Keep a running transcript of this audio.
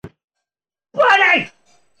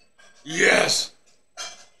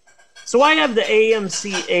So I have the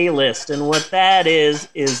AMC A-List, and what that is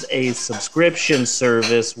a subscription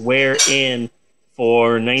service wherein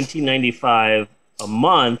for $19.95 a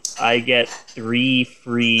month, I get 3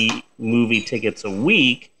 free movie tickets a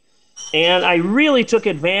week. And I really took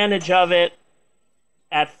advantage of it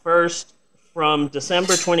at first. From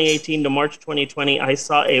December 2018 to March 2020, I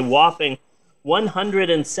saw a whopping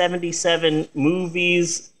 177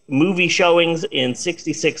 movie showings in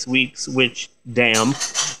 66 weeks, which, damn.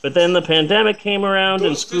 But then the pandemic came around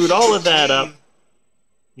and screwed all of that up.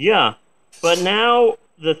 Yeah. But now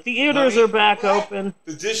the theaters are back open.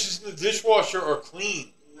 The dishes in the dishwasher are clean.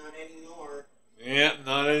 Not anymore. Yeah,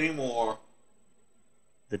 not anymore.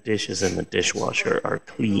 The dishes in the dishwasher are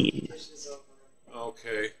clean.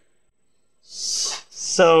 Okay.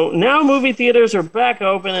 So now movie theaters are back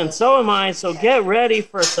open, and so am I. So get ready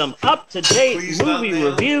for some up-to-date movie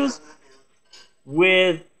reviews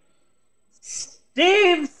with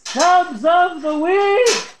Steve Stubs of the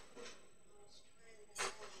Week.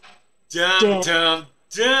 Dun, dun, dun,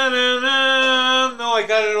 dun, dun. No, I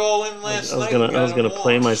got it all in last night. I was gonna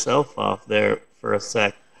play myself off there for a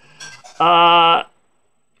sec. And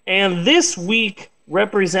this week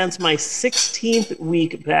represents my 16th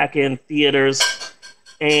week back in theaters.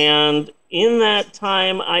 And in that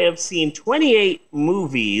time, I have seen 28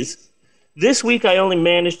 movies. This week, I only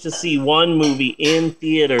managed to see one movie in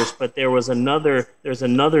theaters, but there's another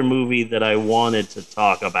movie that I wanted to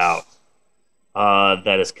talk about that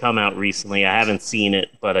has come out recently. I haven't seen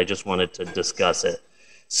it, but I just wanted to discuss it.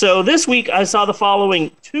 So this week, I saw the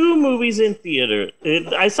following two movies in theater.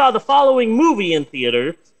 I saw the following movie in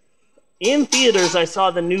theater. In theaters, I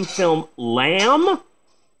saw the new film Lamb.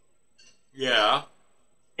 Yeah.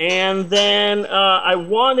 And then I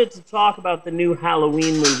wanted to talk about the new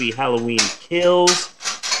Halloween movie, Halloween Kills.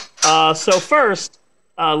 So first,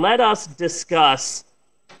 let us discuss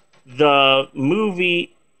the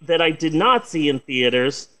movie that I did not see in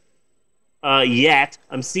theaters yet.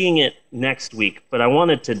 I'm seeing it next week, but I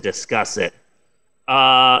wanted to discuss it.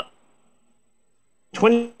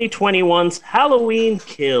 2021's Halloween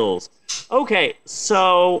Kills. Okay,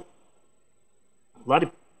 so a lot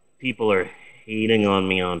of people are hating on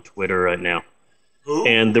me on Twitter right now. Who?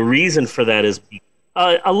 And the reason for that is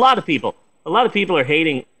a lot of people are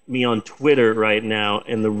hating me on Twitter right now,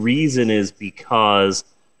 and the reason is because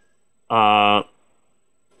there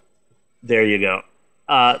you go.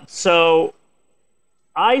 So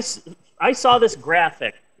I saw this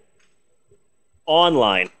graphic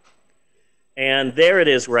online, and there it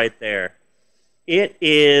is right there. It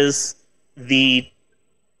is the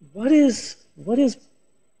what is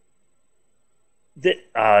the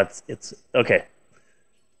it's okay.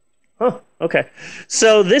 Huh, okay.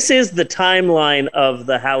 So this is the timeline of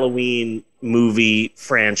the Halloween movie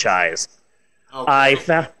franchise.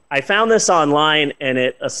 Okay. I found this online and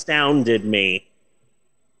it astounded me.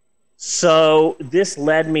 So this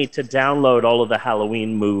led me to download all of the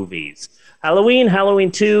Halloween movies. Halloween,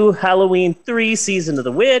 Halloween 2, Halloween 3, Season of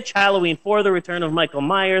the Witch, Halloween 4, The Return of Michael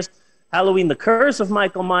Myers, Halloween, The Curse of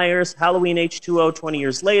Michael Myers, Halloween H2O 20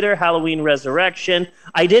 Years Later, Halloween Resurrection.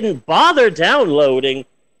 I didn't bother downloading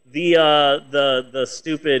the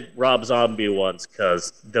stupid Rob Zombie ones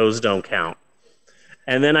because those don't count.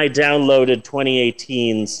 And then I downloaded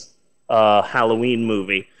 2018's Halloween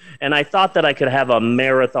movie. And I thought that I could have a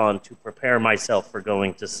marathon to prepare myself for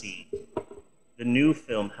going to see the new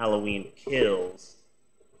film Halloween Kills.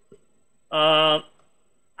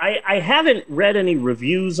 I haven't read any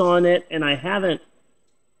reviews on it, and I haven't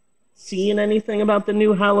seen anything about the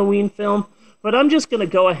new Halloween film, but I'm just going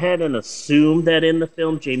to go ahead and assume that in the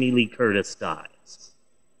film, Jamie Lee Curtis dies.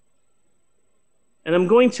 And I'm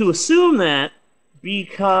going to assume that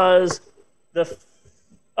because the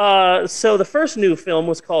first new film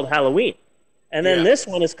was called Halloween, and then this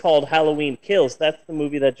one is called Halloween Kills. That's the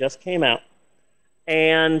movie that just came out.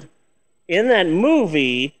 And in that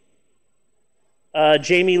movie,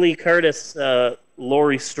 Jamie Lee Curtis,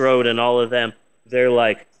 Laurie Strode, and all of them, they're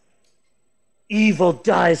like, evil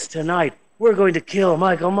dies tonight. We're going to kill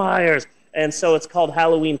Michael Myers. And so it's called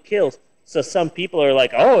Halloween Kills. So some people are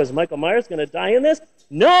like, oh, is Michael Myers going to die in this?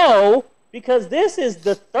 No, because this is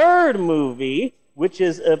the third movie, which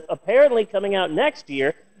is apparently coming out next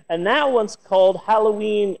year. And that one's called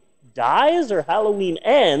Halloween Dies or Halloween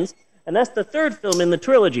Ends. And that's the third film in the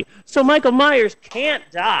trilogy. So Michael Myers can't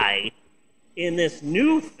die in this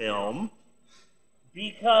new film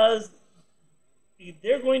because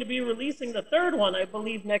they're going to be releasing the third one, I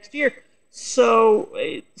believe, next year. So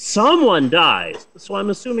someone dies. So I'm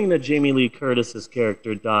assuming that Jamie Lee Curtis's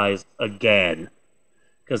character dies again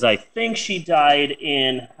because I think she died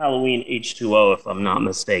in Halloween H2O, if I'm not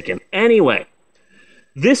mistaken. Anyway,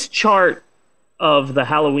 this chart of the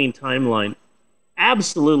Halloween timeline, I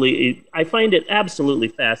find it absolutely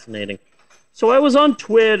fascinating. So I was on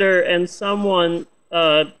Twitter, and someone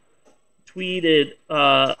tweeted,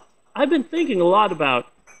 I've been thinking a lot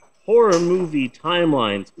about horror movie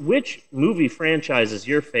timelines. Which movie franchise is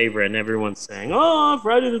your favorite? And everyone's saying, oh,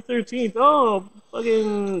 Friday the 13th, oh,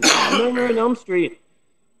 fucking Nightmare on Elm Street.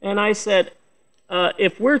 And I said,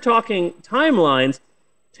 if we're talking timelines,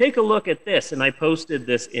 take a look at this. And I posted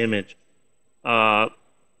this image.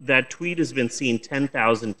 That tweet has been seen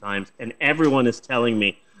 10,000 times, and everyone is telling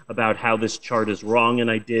me about how this chart is wrong and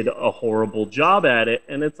I did a horrible job at it.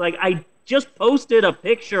 And it's like, I just posted a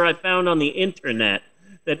picture I found on the internet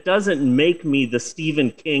that doesn't make me the Stephen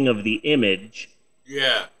King of the image.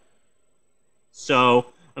 Yeah. So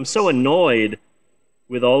I'm so annoyed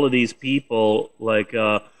with all of these people, like,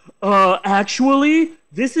 actually,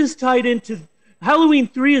 this is tied into... Halloween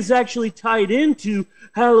 3 is actually tied into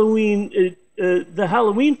Halloween... the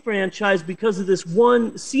Halloween franchise because of this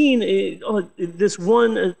one scene, this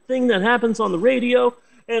one thing that happens on the radio,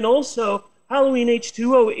 and also Halloween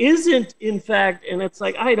H2O isn't, in fact, and it's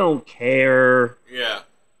like, I don't care. Yeah.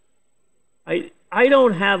 I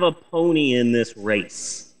don't have a pony in this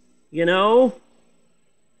race, you know?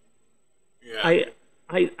 Yeah.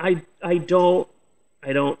 I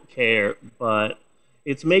don't care, but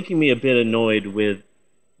it's making me a bit annoyed with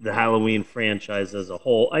the Halloween franchise as a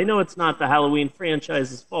whole. I know it's not the Halloween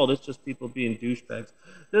franchise's fault. It's just people being douchebags.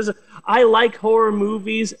 I like horror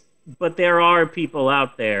movies, but there are people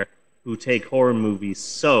out there who take horror movies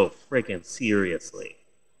so freaking seriously.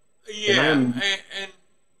 Yeah, and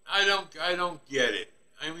I don't get it.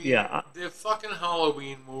 I mean, yeah, they're fucking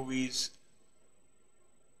Halloween movies.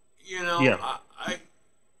 You know, yeah.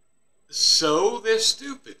 So they're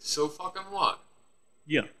stupid. So fucking what?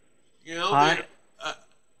 Yeah. You know,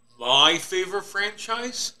 my favorite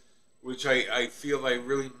franchise, which I feel I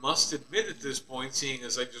really must admit at this point, seeing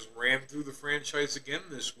as I just ran through the franchise again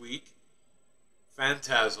this week,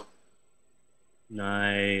 Phantasm.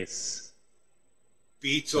 Nice.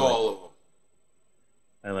 Beats all of them.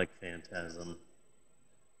 I like Phantasm.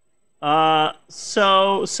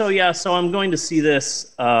 So I'm going to see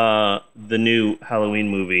this, the new Halloween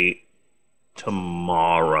movie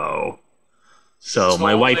tomorrow. So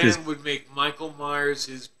my wife would make Michael Myers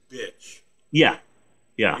his bitch. Yeah.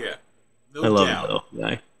 No I love doubt. that old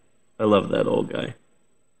guy. I love that old guy.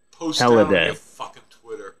 Post that on your fucking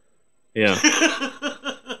Twitter. Yeah.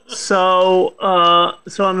 So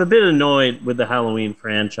I'm a bit annoyed with the Halloween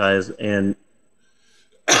franchise and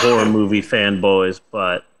horror movie fanboys,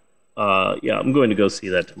 but yeah, I'm going to go see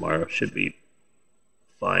that tomorrow. Should be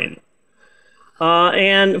fine.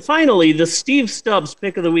 And finally, the Steve Stubs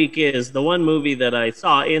pick of the week is the one movie that I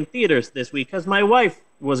saw in theaters this week because my wife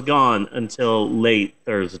was gone until late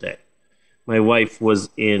Thursday. My wife was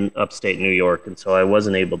in upstate New York, and so I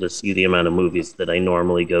wasn't able to see the amount of movies that I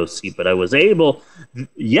normally go see. But I was able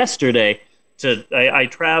yesterday I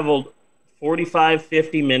traveled 45,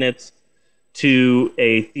 50 minutes to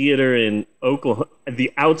a theater in Oklahoma,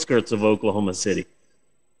 the outskirts of Oklahoma City,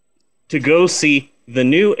 to go see the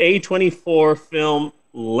new A24 film,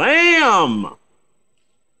 Lamb.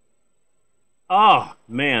 Oh,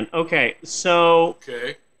 man. Okay, so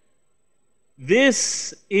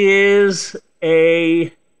this is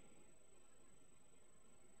a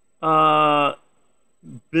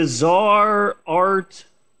bizarre art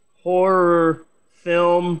horror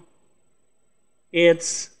film.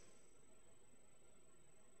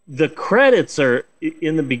 The credits are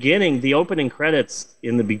in the beginning, the opening credits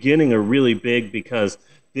in the beginning are really big because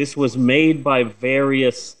this was made by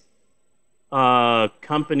various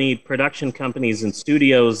production companies and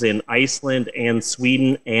studios in Iceland and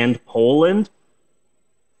Sweden and Poland.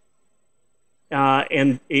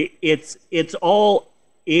 And it's all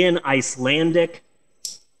in Icelandic,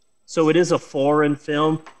 so it is a foreign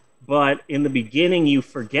film. But in the beginning, you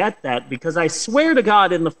forget that because I swear to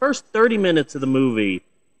God, in the first 30 minutes of the movie,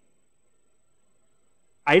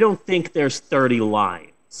 I don't think there's 30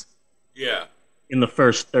 lines. Yeah. In the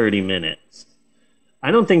first 30 minutes.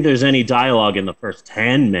 I don't think there's any dialogue in the first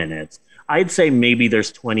 10 minutes. I'd say maybe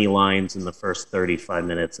there's 20 lines in the first 35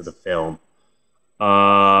 minutes of the film.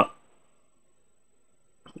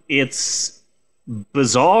 It's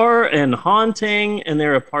bizarre and haunting, and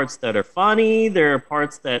there are parts that are funny. There are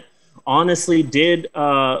parts that honestly did...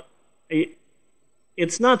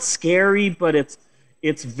 it's not scary, but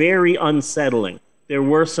it's very unsettling. There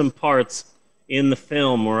were some parts in the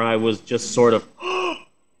film where I was just sort of,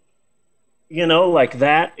 like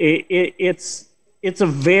that. It's it's a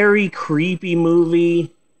very creepy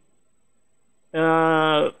movie.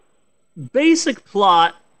 Basic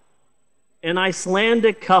plot: an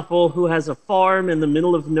Icelandic couple who has a farm in the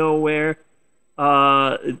middle of nowhere.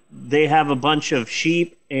 They have a bunch of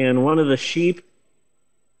sheep, and one of the sheep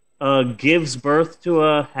gives birth to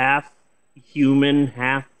a half human,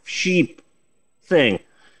 half sheep thing,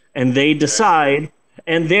 and they decide.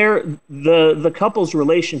 And the couple's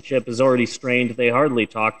relationship is already strained. They hardly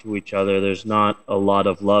talk to each other. There's not a lot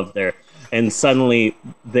of love there. And suddenly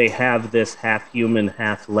they have this half human,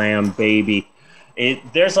 half lamb baby.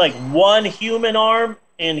 There's like one human arm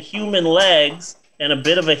and human legs and a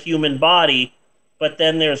bit of a human body, but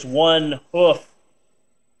then there's one hoof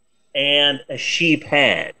and a sheep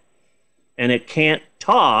head. And it can't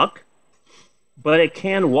talk, but it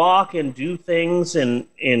can walk and do things, and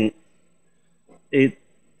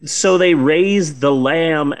so they raise the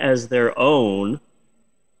lamb as their own,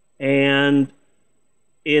 and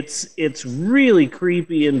it's really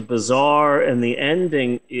creepy and bizarre. And the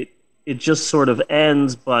ending, it just sort of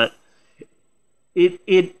ends, but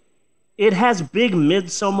it has big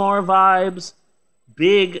Midsommar vibes,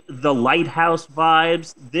 big The Lighthouse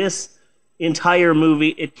vibes. This entire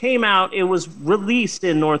movie, it was released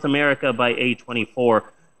in North America by A24,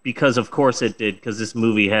 because of course it did, because this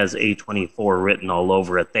movie has A24 written all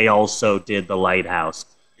over it. They also did The Lighthouse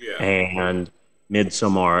and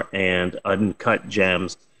Midsommar and Uncut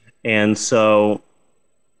Gems. And so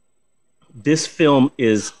this film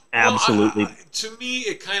is absolutely... to me,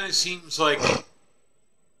 it kind of seems like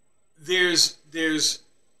there's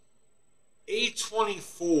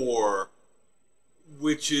A24,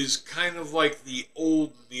 which is kind of like the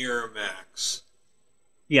old Miramax.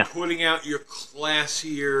 Yeah. Putting out your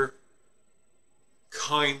classier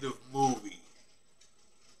kind of movie.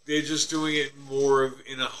 They're just doing it more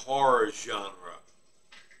in a horror genre.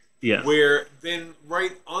 Yeah. Where then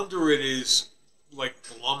right under it is like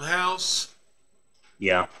Blumhouse.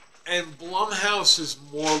 Yeah. And Blumhouse is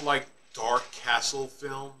more like Dark Castle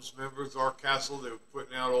films. Remember Dark Castle? They were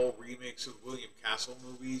putting out all remakes of William Castle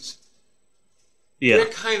movies. Yeah. They're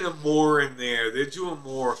kind of more in there. They're doing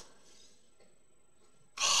more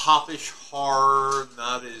popish horror,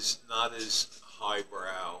 not as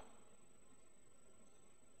highbrow.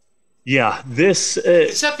 Yeah, this...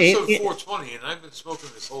 it's episode 420, and I've been smoking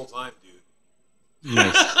this whole time, dude.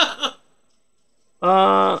 Nice.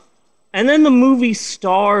 And then the movie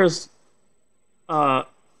stars Numi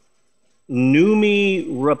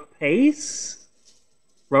Rapace.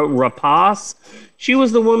 She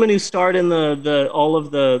was the woman who starred in the all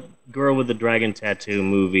of the Girl with the Dragon Tattoo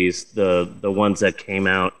movies, the ones that came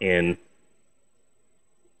out in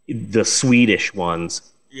the Swedish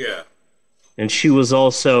ones. Yeah. And she was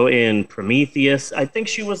also in Prometheus. I think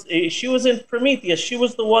she was in Prometheus. She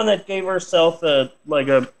was the one that gave herself an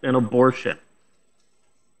abortion.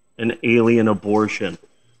 An alien abortion.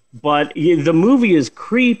 But the movie is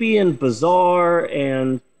creepy and bizarre,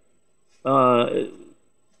 and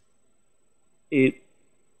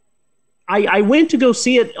I went to go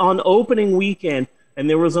see it on opening weekend, and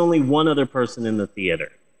there was only one other person in the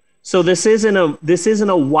theater. So this isn't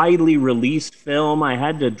a widely released film. I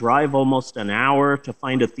had to drive almost an hour to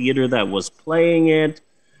find a theater that was playing it,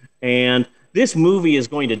 and this movie is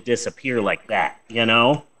going to disappear like that,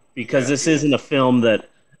 because this isn't a film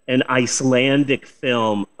an Icelandic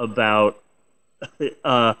film about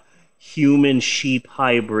a human sheep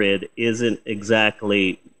hybrid isn't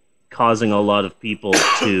exactly causing a lot of people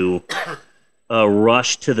to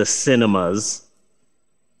rush to the cinemas.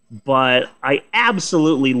 But I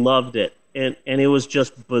absolutely loved it. And it was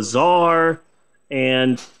just bizarre,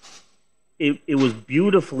 and it was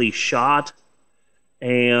beautifully shot,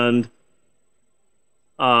 and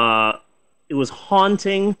it was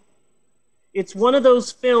haunting. It's one of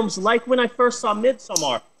those films, like when I first saw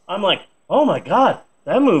Midsommar, I'm like, oh my God,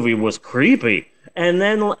 that movie was creepy. And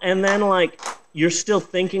then like, you're still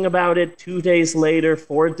thinking about it 2 days later,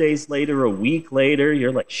 4 days later, a week later,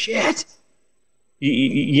 you're like, shit.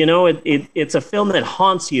 It's a film that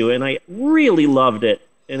haunts you, and I really loved it,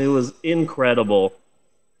 and it was incredible.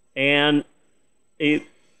 And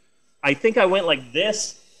I think I went like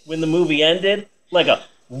this when the movie ended, like a,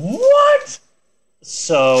 what?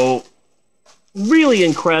 So, really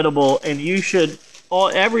incredible, and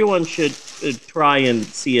everyone should try and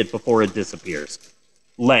see it before it disappears.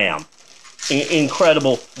 Lamb.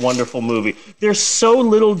 Incredible, wonderful movie. There's so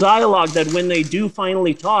little dialogue that when they do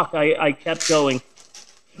finally talk, I kept going,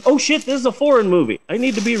 oh shit, this is a foreign movie. I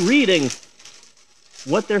need to be reading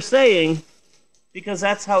what they're saying, because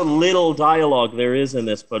that's how little dialogue there is in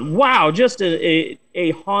this. But wow, just a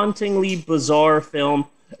hauntingly bizarre film.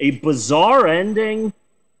 a bizarre ending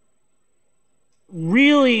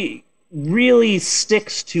really, really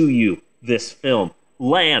sticks to you, this film.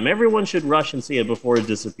 Lamb. Everyone should rush and see it before it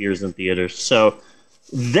disappears in theaters. So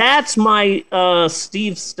that's my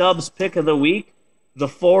Steve Stubbs pick of the week. The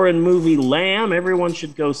foreign movie Lamb. Everyone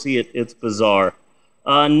should go see it. It's bizarre.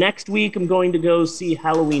 Next week, I'm going to go see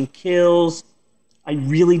Halloween Kills. I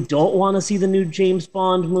really don't want to see the new James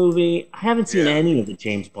Bond movie. I haven't seen any of the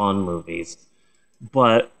James Bond movies.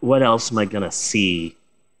 But what else am I going to see?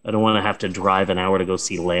 I don't want to have to drive an hour to go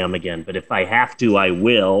see Lamb again. But if I have to, I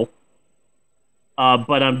will.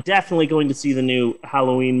 But I'm definitely going to see the new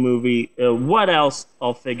Halloween movie. What else?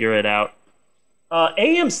 I'll figure it out.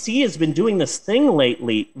 AMC has been doing this thing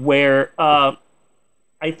lately where I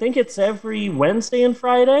think it's every Wednesday and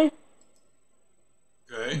Friday.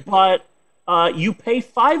 Okay. But you pay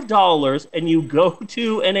 $5 and you go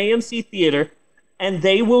to an AMC theater and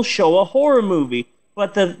they will show a horror movie.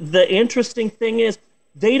 But the interesting thing is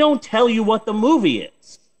they don't tell you what the movie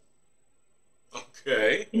is.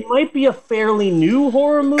 Okay. It might be a fairly new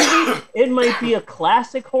horror movie. It might be a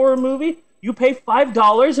classic horror movie. You pay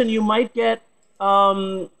 $5 and you might get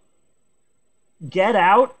Get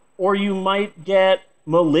Out, or you might get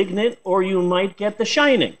Malignant, or you might get The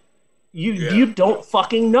Shining. You don't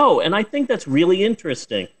fucking know, and I think that's really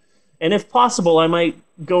interesting. And if possible, I might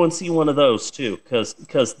go and see one of those too,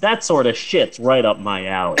 because that sort of shit's right up my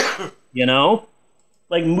alley. You know,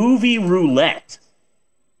 like movie roulette.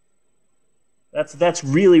 That's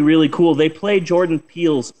really, really cool. They played Jordan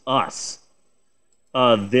Peele's Us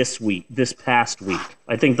this past week.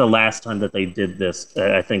 I think the last time that they did this,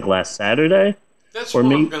 I think last Saturday. That's what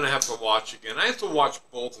I'm going to have to watch again. I have to watch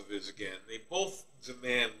both of his again. They both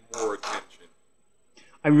demand more attention.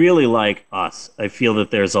 I really like Us. I feel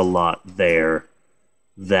that there's a lot there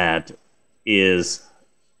that is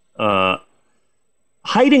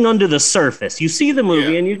hiding under the surface. You see the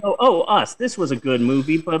movie and you go, "Oh, Us, this was a good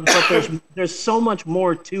movie," but there's so much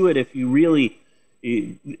more to it if you really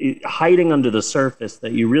hiding under the surface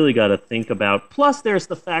that you really got to think about. Plus, there's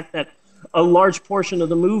the fact that a large portion of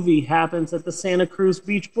the movie happens at the Santa Cruz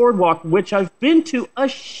Beach Boardwalk, which I've been to a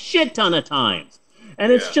shit ton of times.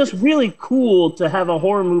 And it's just really cool to have a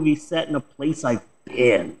horror movie set in a place I've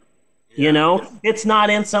been. You know, it's not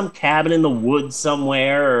in some cabin in the woods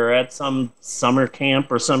somewhere or at some summer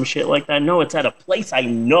camp or some shit like that. No, it's at a place I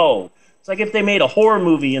know. It's like if they made a horror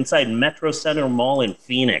movie inside Metro Center Mall in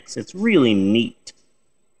Phoenix. It's really neat.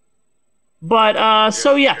 But,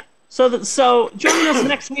 so join us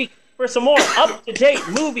next week for some more up-to-date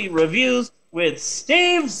movie reviews with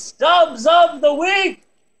Steve Stubbs of the Week.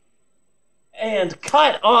 And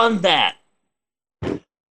cut on that.